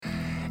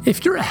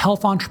If you're a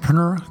health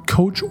entrepreneur,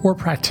 coach, or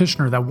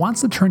practitioner that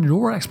wants to turn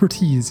your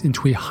expertise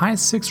into a high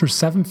 6 or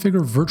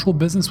 7-figure virtual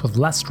business with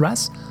less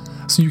stress,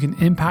 so you can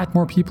impact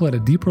more people at a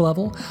deeper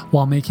level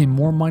while making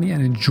more money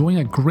and enjoying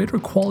a greater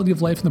quality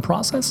of life in the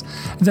process,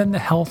 then the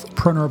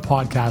Healthpreneur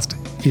Podcast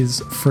is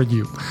for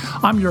you.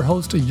 I'm your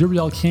host,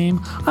 Uriel Kame.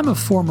 I'm a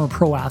former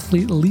pro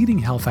athlete, leading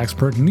health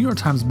expert, New York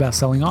Times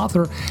bestselling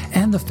author,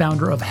 and the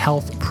founder of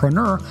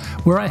Healthpreneur,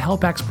 where I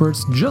help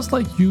experts just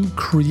like you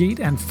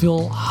create and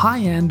fill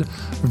high-end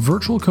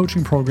virtual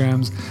coaching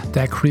programs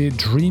that create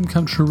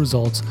dream-come-true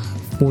results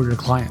for your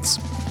clients.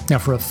 Now,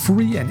 for a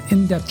free and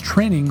in-depth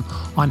training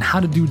on how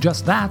to do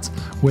just that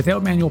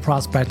without manual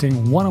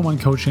prospecting, one-on-one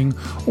coaching,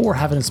 or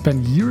having to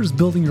spend years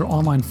building your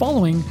online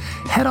following,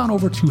 head on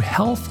over to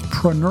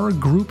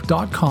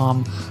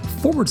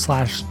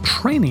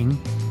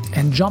healthpreneurgroup.com/training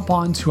and jump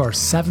on to our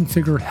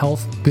 7-figure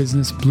health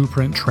business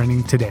blueprint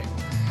training today.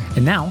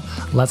 And now,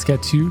 let's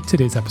get to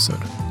today's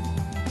episode.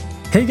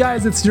 Hey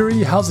guys, it's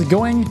Yuri. How's it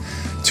going?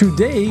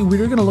 Today,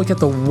 we're going to look at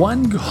the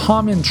one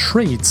common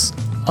traits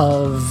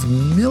of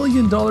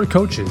million-dollar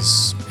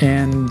coaches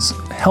and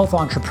health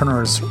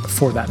entrepreneurs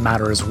for that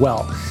matter as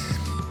well.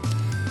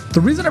 The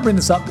reason I bring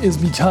this up is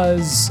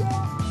because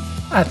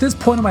at this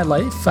point in my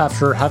life,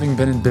 after having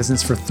been in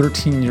business for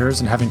 13 years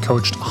and having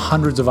coached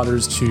hundreds of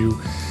others to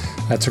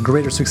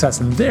greater success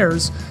than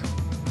theirs,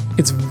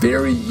 it's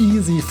very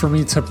easy for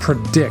me to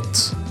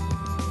predict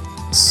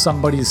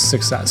somebody's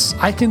success.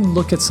 I can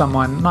look at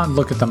someone, not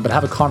look at them, but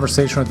have a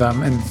conversation with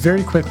them and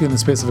very quickly in the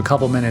space of a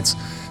couple minutes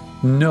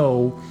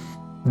know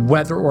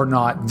whether or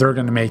not they're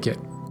going to make it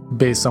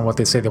based on what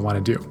they say they want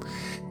to do.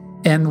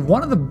 And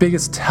one of the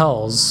biggest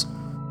tells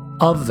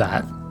of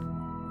that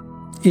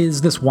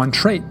is this one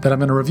trait that I'm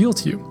going to reveal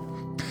to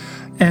you.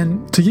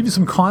 And to give you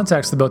some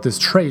context about this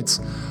trait,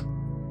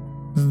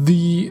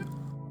 the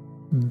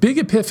big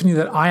epiphany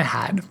that I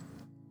had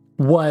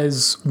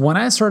was when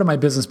I started my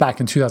business back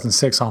in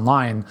 2006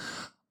 online.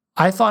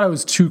 I thought I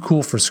was too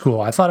cool for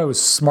school. I thought I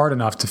was smart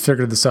enough to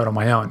figure this out on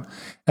my own.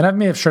 And I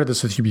may have shared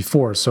this with you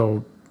before,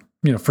 so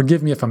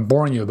forgive me if I'm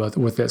boring you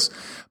with this,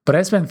 but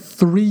I spent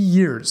 3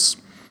 years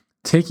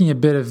taking a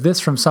bit of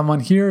this from someone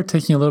here,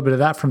 taking a little bit of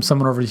that from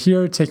someone over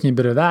here, taking a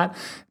bit of that,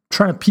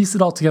 trying to piece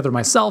it all together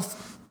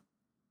myself.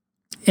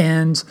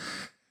 And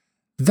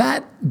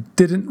that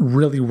didn't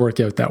really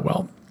work out that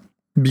well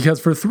because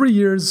for 3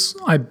 years,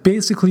 I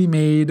basically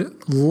made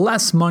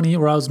less money,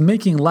 or I was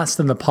making less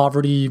than the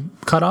poverty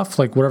cutoff,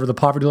 like whatever the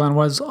poverty line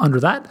was under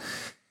that.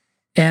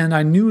 And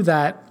I knew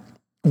that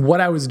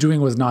what I was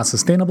doing was not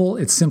sustainable.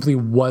 It simply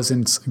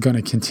wasn't going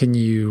to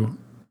continue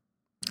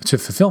to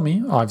fulfill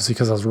me, obviously,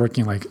 because I was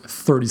working like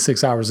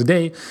 36 hours a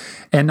day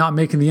and not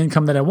making the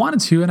income that I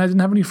wanted to, and I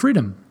didn't have any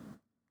freedom.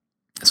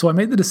 So I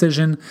made the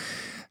decision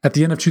at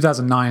the end of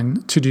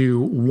 2009 to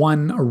do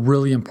one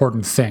really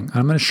important thing. And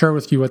I'm going to share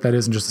with you what that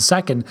is in just a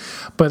second,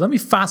 but let me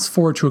fast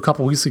forward to a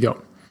couple weeks ago.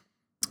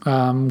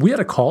 We had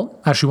a call,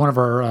 actually one of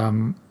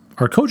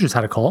our coaches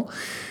had a call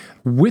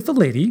with a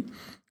lady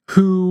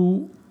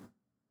who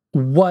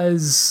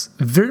was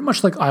very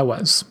much like I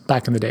was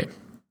back in the day.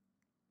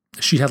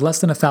 She had less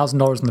than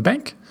 $1,000 in the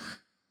bank.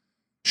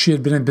 She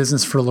had been in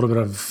business for a little bit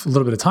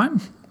of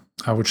time,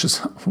 which is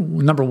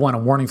number one, a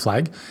warning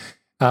flag.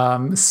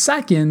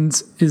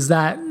 Second is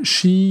that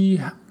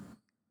she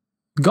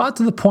got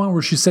to the point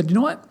where she said, you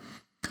know what?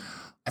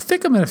 I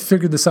think I'm going to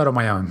figure this out on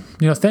my own.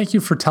 Thank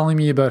you for telling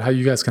me about how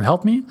you guys can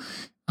help me.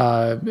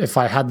 If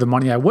I had the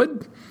money, I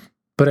would.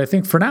 But I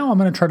think for now, I'm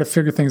going to try to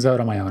figure things out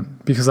on my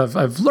own because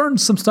I've learned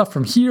some stuff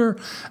from here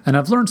and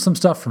I've learned some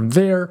stuff from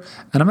there,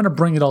 and I'm going to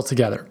bring it all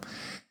together.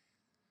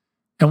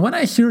 And when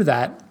I hear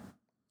that,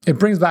 it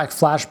brings back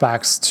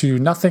flashbacks to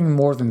nothing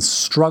more than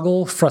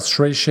struggle,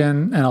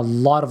 frustration, and a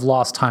lot of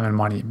lost time and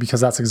money,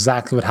 because that's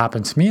exactly what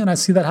happened to me. And I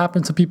see that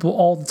happen to people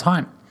all the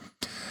time.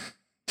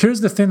 Here's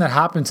the thing that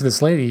happened to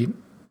this lady.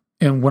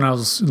 And when I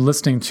was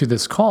listening to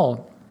this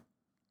call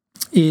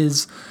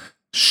is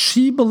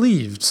she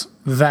believed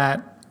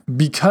that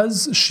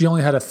because she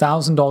only had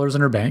 $1,000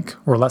 in her bank,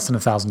 or less than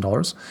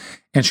 $1,000,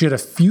 and she had a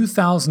few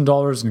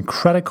 $1,000s in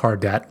credit card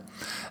debt,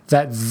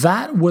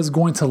 that was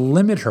going to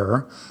limit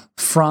her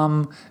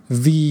from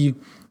the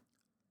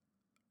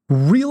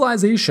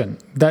realization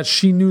that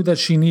she knew that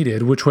she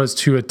needed, which was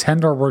to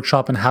attend our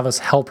workshop and have us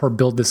help her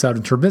build this out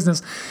into her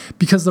business.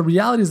 Because the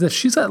reality is that if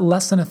she's at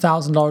less than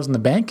 $1,000 in the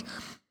bank,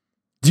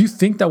 do you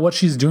think that what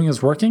she's doing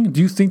is working?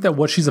 Do you think that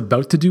what she's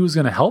about to do is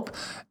going to help?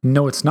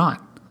 No, it's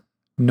not.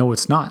 No,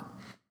 it's not.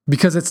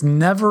 Because it's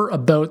never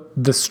about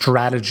the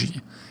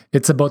strategy.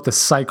 It's about the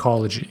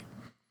psychology.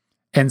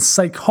 And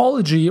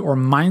psychology or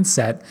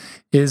mindset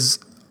is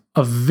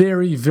a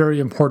very, very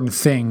important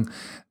thing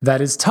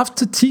that is tough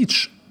to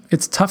teach.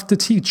 It's tough to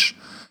teach.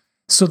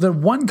 So the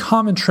one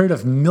common trait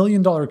of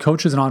million-dollar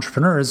coaches and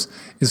entrepreneurs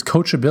is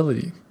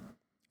coachability.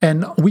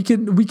 And we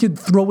could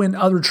throw in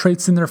other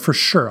traits in there for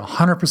sure,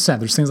 100%.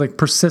 There's things like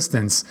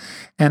persistence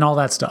and all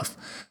that stuff.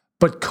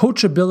 But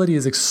coachability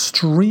is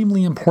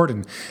extremely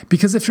important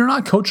because if you're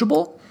not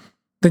coachable,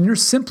 then you're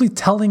simply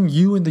telling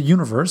you and the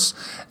universe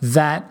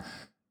that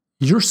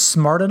you're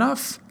smart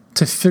enough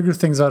to figure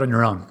things out on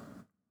your own.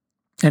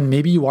 And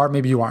maybe you are,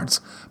 maybe you aren't.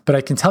 But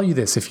I can tell you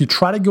this, if you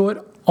try to go it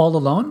all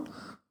alone,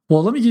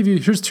 well,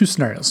 here's two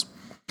scenarios.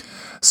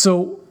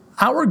 So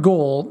our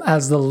goal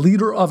as the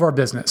leader of our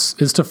business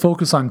is to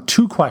focus on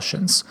two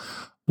questions.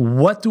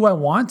 What do I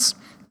want?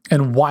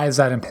 And why is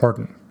that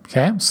important?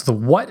 Okay, so the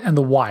what and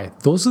the why.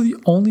 Those are the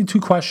only two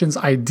questions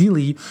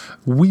ideally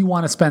we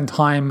want to spend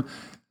time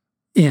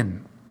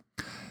in.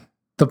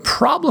 The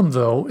problem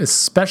though,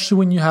 especially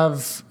when you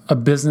have a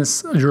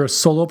business, you're a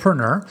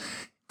solopreneur,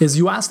 is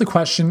you ask the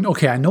question,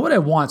 okay, I know what I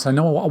want, so I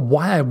know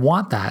why I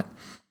want that.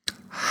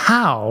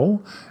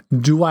 How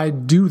do I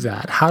do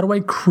that? How do I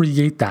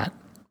create that?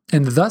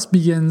 And thus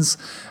begins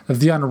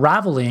the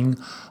unraveling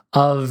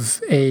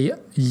of a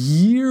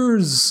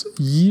years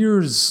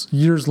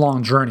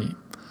long journey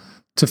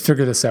to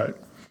figure this out.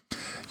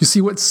 You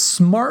see, what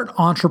smart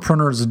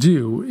entrepreneurs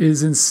do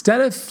is instead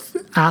of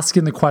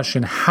asking the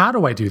question, how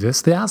do I do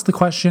this? They ask the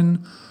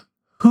question,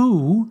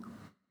 who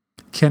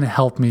can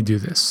help me do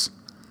this?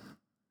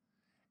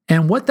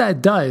 And what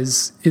that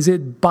does is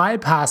it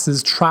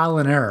bypasses trial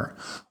and error.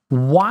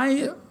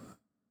 Why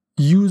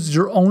use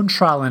your own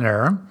trial and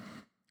error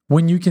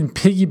when you can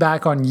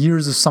piggyback on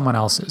years of someone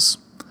else's?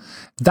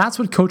 That's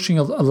what coaching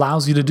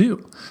allows you to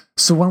do.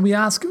 So when we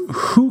ask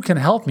who can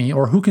help me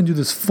or who can do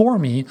this for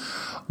me,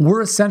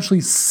 we're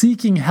essentially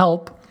seeking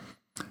help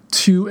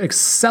to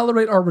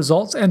accelerate our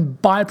results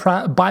and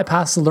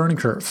bypass the learning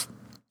curve.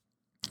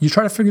 You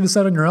try to figure this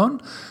out on your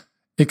own,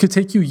 it could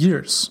take you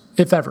years,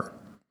 if ever.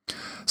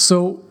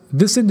 So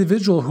this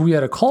individual who we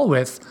had a call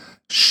with,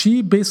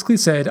 she basically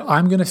said,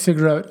 I'm going to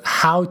figure out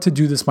how to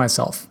do this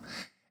myself.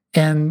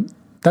 And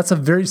that's a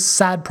very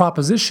sad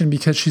proposition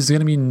because she's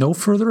going to be no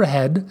further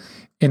ahead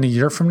in a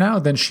year from now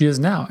than she is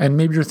now. And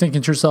maybe you're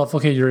thinking to yourself,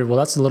 okay, Yuri, well,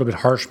 that's a little bit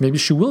harsh. Maybe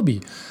she will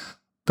be.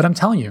 But I'm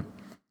telling you,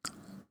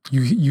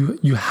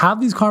 you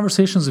have these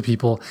conversations with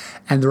people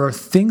and there are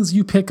things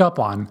you pick up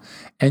on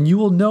and you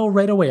will know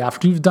right away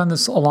after you've done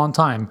this a long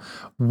time,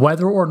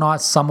 whether or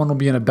not someone will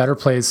be in a better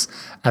place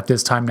at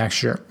this time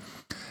next year.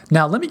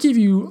 Now, let me give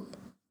you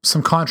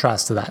some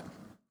contrast to that.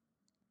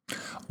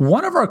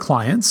 One of our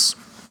clients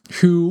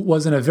who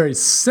was in a very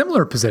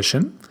similar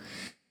position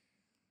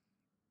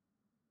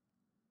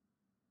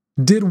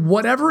did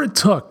whatever it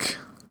took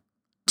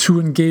to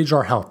engage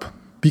our help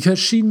because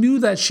she knew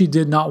that she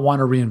did not want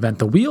to reinvent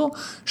the wheel.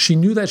 She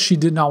knew that she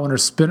didn't want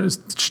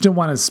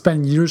to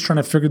spend years trying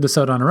to figure this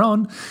out on her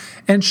own.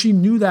 And she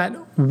knew that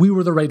we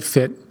were the right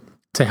fit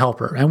to help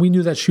her. And we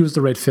knew that she was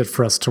the right fit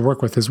for us to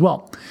work with as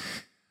well.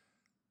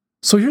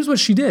 So here's what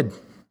she did.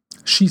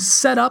 She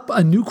set up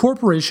a new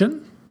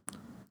corporation.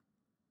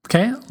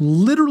 Okay,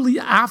 literally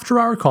after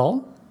our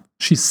call,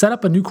 she set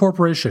up a new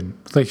corporation.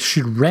 Like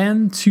she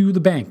ran to the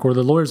bank or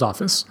the lawyer's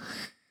office.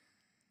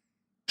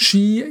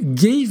 She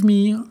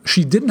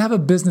didn't have a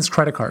business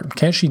credit card.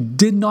 Okay, she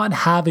did not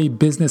have a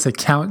business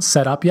account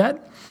set up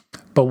yet.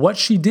 But what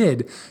she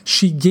did,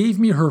 she gave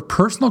me her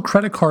personal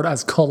credit card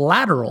as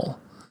collateral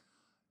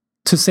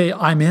to say,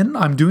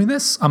 I'm doing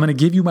this. I'm going to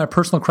give you my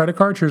personal credit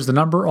card. Here's the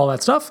number, all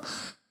that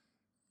stuff.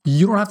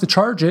 You don't have to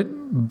charge it,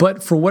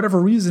 but for whatever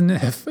reason,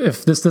 if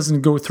this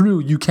doesn't go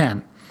through, you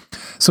can.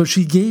 So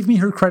she gave me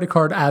her credit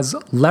card as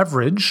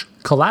leverage,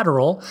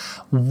 collateral,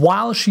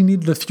 while she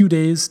needed a few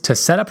days to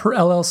set up her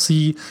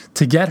LLC,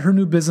 to get her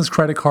new business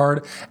credit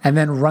card, and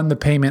then run the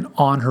payment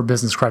on her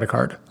business credit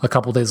card a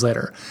couple days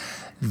later.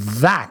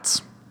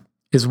 That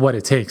is what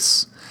it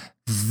takes.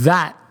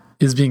 That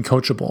is being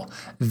coachable.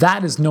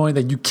 That is knowing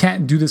that you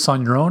can't do this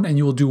on your own and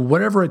you will do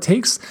whatever it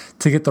takes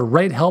to get the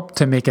right help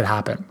to make it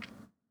happen.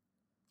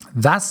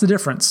 That's the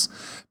difference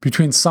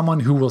between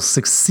someone who will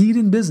succeed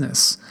in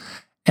business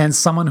and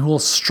someone who will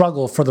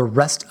struggle for the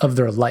rest of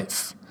their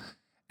life.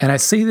 And I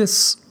say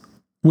this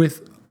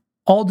with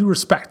all due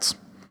respect.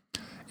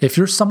 If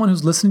you're someone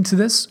who's listening to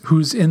this,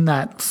 who's in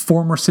that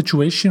former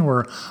situation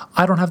where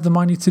I don't have the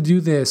money to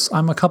do this,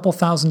 I'm a couple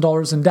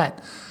 $1,000s in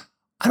debt,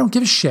 I don't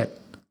give a shit.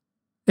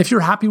 If you're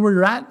happy where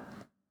you're at,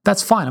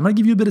 that's fine. I'm going to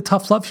give you a bit of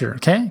tough love here,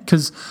 okay?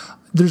 Because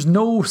there's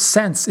no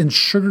sense in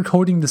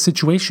sugarcoating the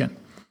situation.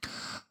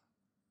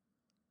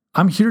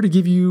 I'm here to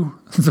give you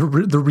the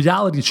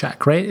reality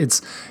check, right?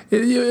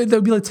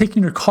 It'll be like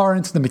taking your car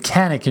into the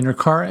mechanic in your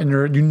car and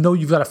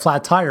you've got a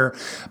flat tire,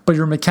 but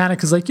your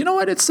mechanic is like, you know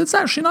what? It's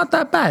actually not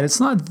that bad.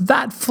 It's not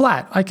that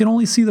flat. I can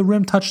only see the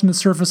rim touching the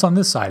surface on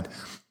this side.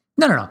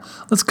 No.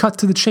 Let's cut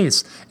to the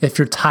chase. If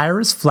your tire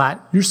is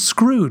flat, you're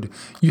screwed.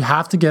 You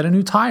have to get a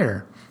new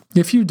tire.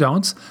 If you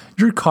don't,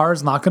 your car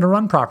is not going to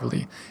run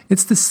properly.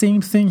 It's the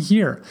same thing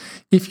here.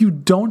 If you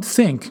don't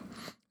think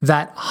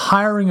that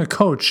hiring a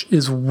coach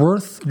is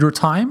worth your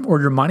time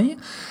or your money,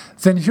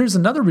 then here's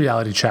another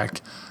reality check.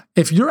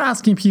 If you're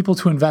asking people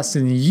to invest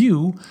in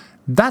you,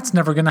 that's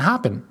never going to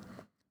happen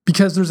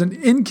because there's an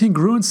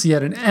incongruency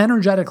at an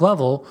energetic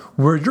level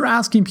where you're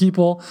asking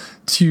people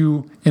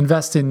to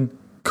invest in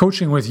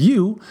coaching with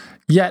you,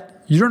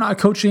 yet you're not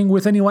coaching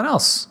with anyone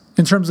else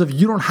in terms of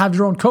you don't have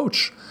your own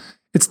coach.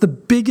 It's the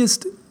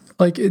biggest,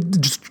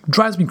 it just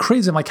drives me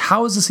crazy. I'm like,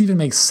 how does this even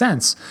make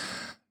sense?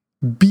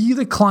 Be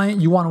the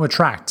client you want to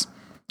attract.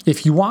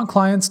 If you want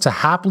clients to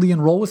happily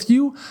enroll with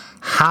you,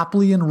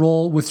 happily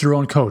enroll with your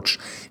own coach,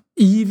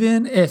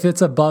 even if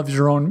it's above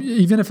your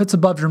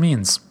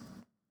means.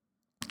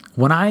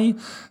 When I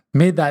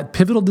made that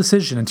pivotal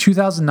decision in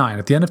 2009,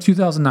 at the end of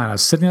 2009, I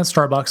was sitting at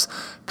Starbucks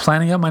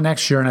planning out my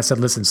next year, and I said,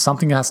 listen,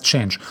 something has to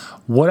change.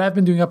 What I've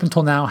been doing up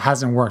until now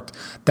hasn't worked.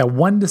 That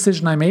one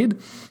decision I made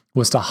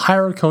was to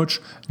hire a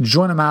coach,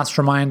 join a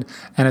mastermind,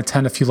 and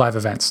attend a few live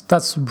events.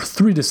 That's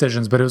 3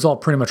 decisions, but it was all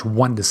pretty much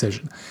one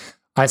decision.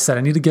 I said,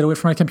 I need to get away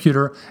from my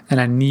computer,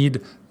 and I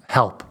need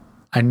help.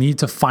 I need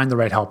to find the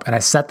right help. And I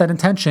set that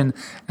intention,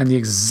 and the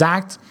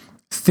exact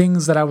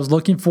things that I was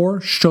looking for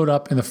showed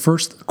up in the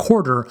first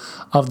quarter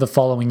of the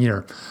following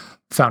year.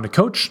 Found a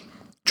coach,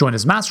 joined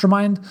his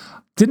mastermind,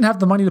 didn't have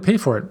the money to pay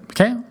for it,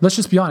 okay? Let's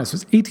just be honest.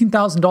 It was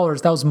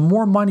 $18,000. That was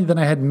more money than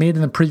I had made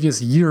in the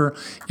previous year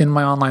in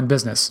my online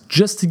business,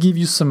 just to give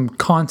you some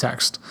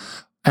context.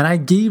 And I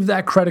gave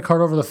that credit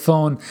card over the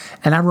phone,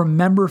 and I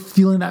remember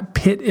feeling that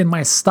pit in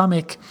my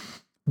stomach,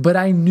 but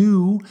I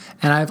knew,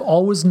 and I've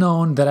always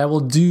known, that I will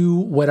do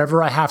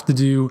whatever I have to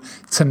do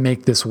to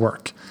make this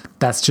work.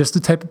 That's just the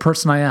type of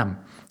person I am.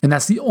 And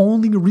that's the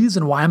only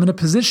reason why I'm in a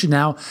position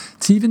now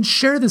to even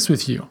share this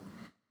with you.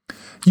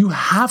 You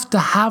have to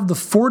have the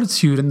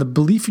fortitude and the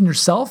belief in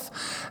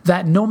yourself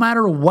that no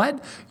matter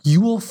what,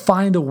 you will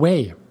find a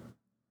way.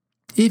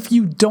 If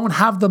you don't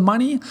have the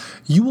money,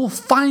 you will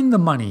find the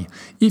money.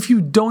 If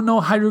you don't know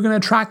how you're going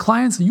to attract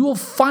clients, you will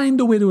find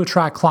a way to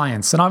attract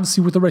clients. And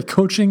obviously with the right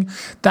coaching,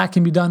 that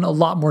can be done a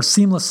lot more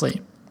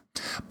seamlessly.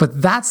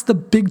 But that's the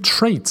big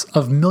trait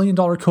of $1 million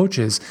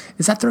coaches,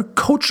 is that they're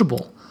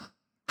coachable.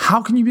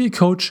 How can you be a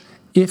coach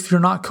if you're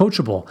not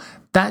coachable?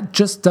 That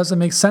just doesn't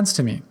make sense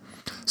to me.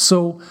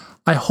 So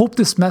I hope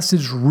this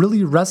message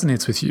really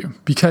resonates with you,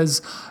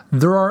 because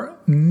there are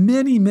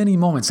many, many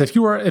moments. If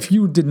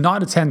you did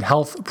not attend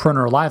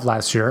Healthpreneur Live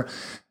last year,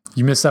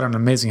 you missed out on an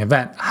amazing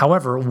event.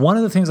 However, one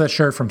of the things I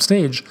shared from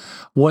stage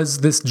was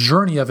this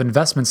journey of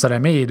investments that I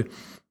made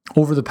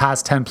over the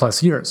past 10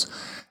 plus years.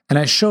 And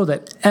I show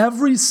that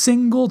every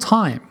single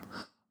time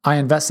I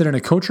invested in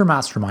a coach or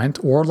mastermind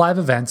or live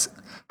events,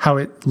 how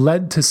it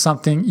led to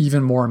something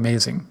even more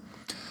amazing.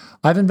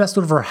 I've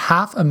invested over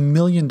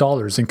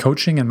 $500,000 in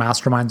coaching and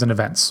masterminds and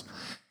events.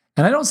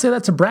 And I don't say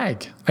that to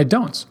brag. I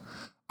don't.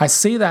 I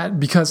say that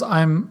because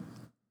I'm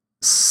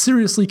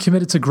seriously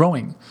committed to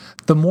growing.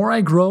 The more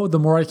I grow, the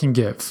more I can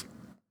give.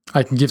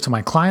 I can give to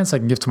my clients, I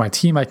can give to my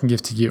team, I can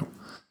give to you.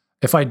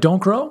 If I don't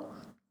grow,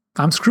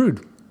 I'm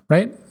screwed,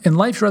 right? In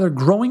life, you're either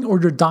growing or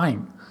you're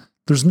dying.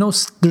 There's no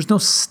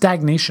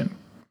stagnation.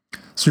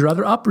 So you're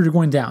either up or you're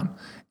going down.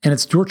 And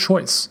it's your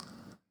choice.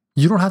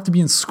 You don't have to be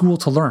in school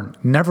to learn.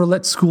 Never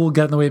let school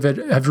get in the way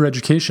of your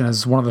education,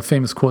 as one of the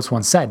famous quotes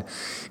once said.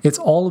 It's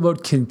all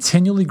about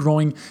continually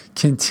growing,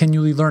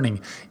 continually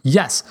learning.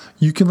 Yes,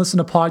 you can listen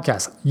to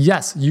podcasts.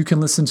 Yes, you can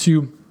listen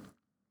to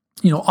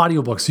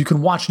audiobooks. You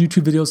can watch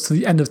YouTube videos to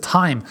the end of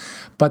time.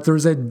 But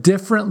there's a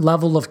different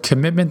level of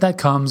commitment that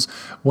comes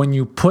when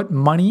you put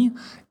money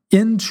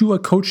into a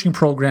coaching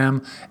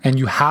program and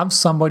you have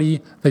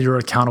somebody that you're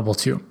accountable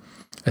to.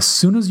 As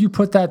soon as you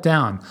put that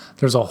down,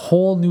 there's a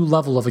whole new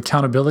level of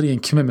accountability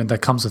and commitment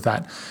that comes with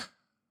that.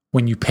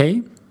 When you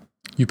pay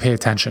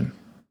attention,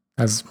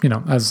 as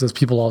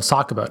people always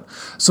talk about.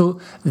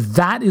 So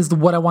that is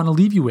what I want to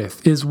leave you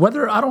with, is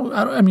whether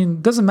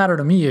it doesn't matter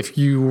to me if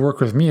you work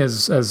with me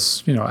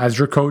as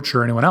your coach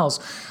or anyone else.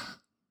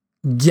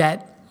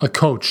 Get a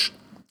coach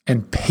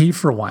and pay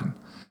for one,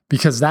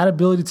 because that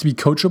ability to be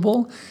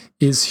coachable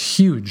is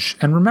huge.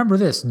 And remember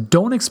this,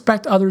 don't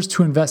expect others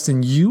to invest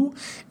in you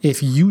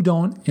if you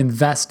don't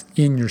invest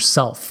in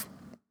yourself.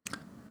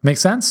 Make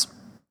sense?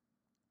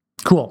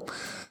 Cool.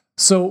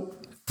 So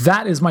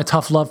that is my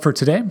tough love for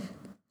today.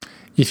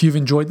 If you've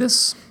enjoyed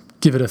this,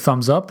 give it a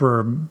thumbs up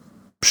or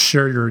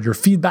share your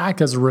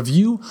feedback as a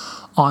review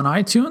on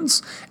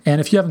iTunes. And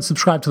if you haven't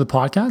subscribed to the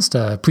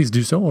podcast, please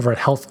do so over at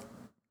the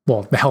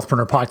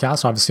Healthpreneur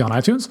Podcast, obviously on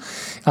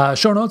iTunes.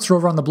 Show notes are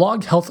over on the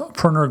blog,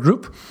 Healthpreneur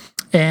Group.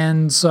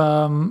 And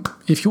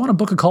if you want to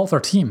book a call with our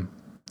team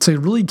to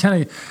really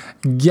kind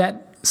of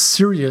get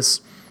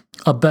serious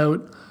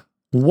about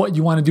what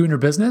you want to do in your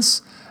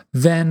business,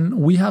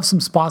 then we have some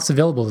spots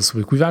available this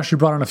week. We've actually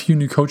brought on a few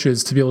new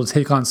coaches to be able to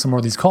take on some more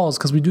of these calls,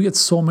 because we do get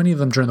so many of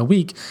them during the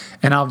week.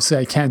 And obviously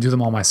I can't do them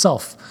all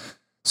myself.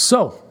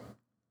 So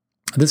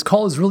this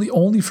call is really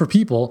only for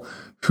people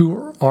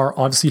who are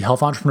obviously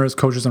health entrepreneurs,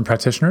 coaches, and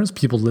practitioners,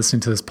 people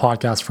listening to this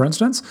podcast, for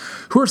instance,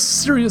 who are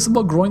serious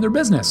about growing their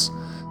business.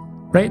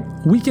 Right?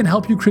 We can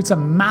help you create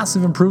some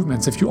massive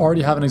improvements. If you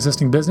already have an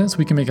existing business,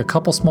 we can make a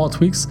couple small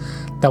tweaks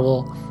that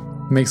will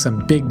make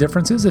some big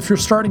differences. If you're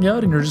starting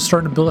out and you're just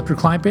starting to build up your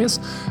client base,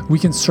 we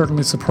can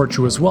certainly support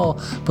you as well.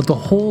 But the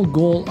whole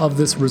goal of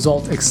this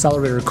Result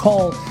Accelerator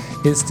call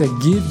is to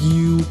give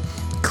you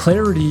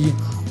clarity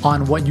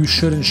on what you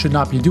should and should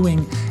not be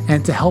doing,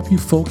 and to help you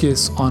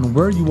focus on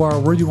where you are,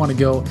 where you want to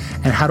go,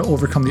 and how to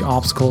overcome the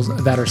obstacles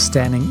that are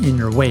standing in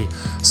your way.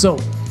 So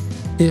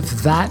if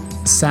that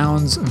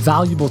sounds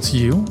valuable to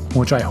you,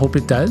 which I hope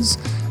it does,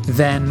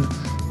 then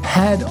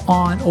head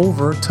on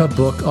over to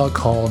book a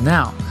call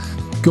now.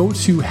 Go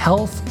to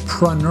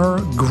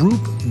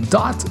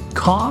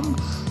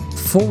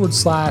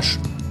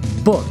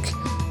healthpreneurgroup.com/book.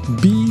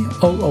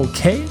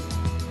 B-O-O-K.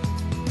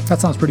 That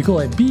sounds pretty cool,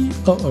 like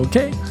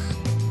B-O-O-K.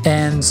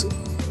 And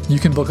you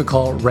can book a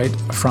call right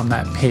from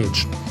that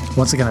page.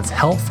 Once again, it's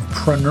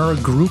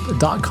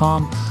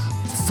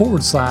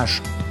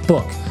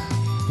healthpreneurgroup.com/book.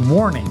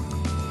 Warning,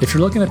 if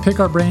you're looking to pick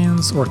our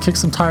brains or kick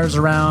some tires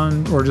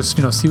around or just,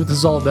 see what this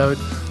is all about,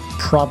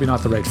 probably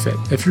not the right fit.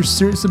 If you're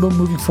serious about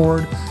moving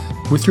forward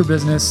with your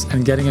business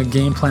and getting a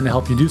game plan to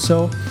help you do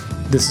so,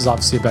 this is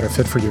obviously a better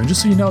fit for you. And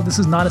just so you know, this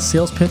is not a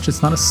sales pitch.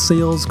 It's not a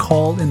sales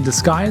call in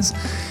disguise.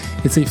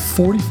 It's a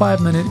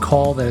 45-minute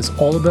call that is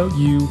all about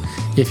you.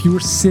 If you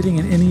were sitting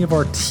in any of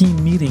our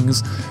team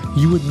meetings,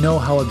 you would know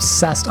how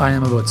obsessed I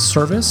am about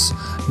service,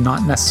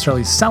 not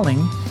necessarily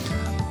selling.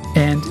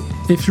 And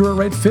if you're a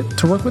right fit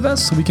to work with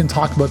us, we can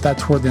talk about that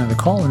toward the end of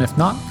the call. And if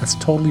not, that's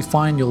totally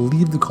fine. You'll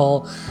leave the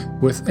call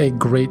with a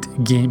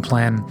great game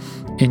plan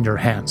in your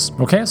hands.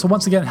 Okay, so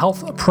once again,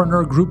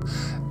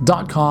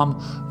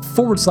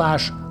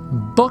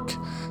 healthpreneurgroup.com/book.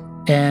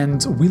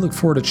 And we look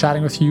forward to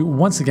chatting with you.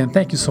 Once again,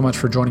 thank you so much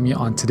for joining me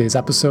on today's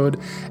episode.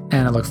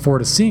 And I look forward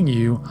to seeing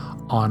you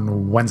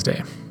on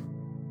Wednesday.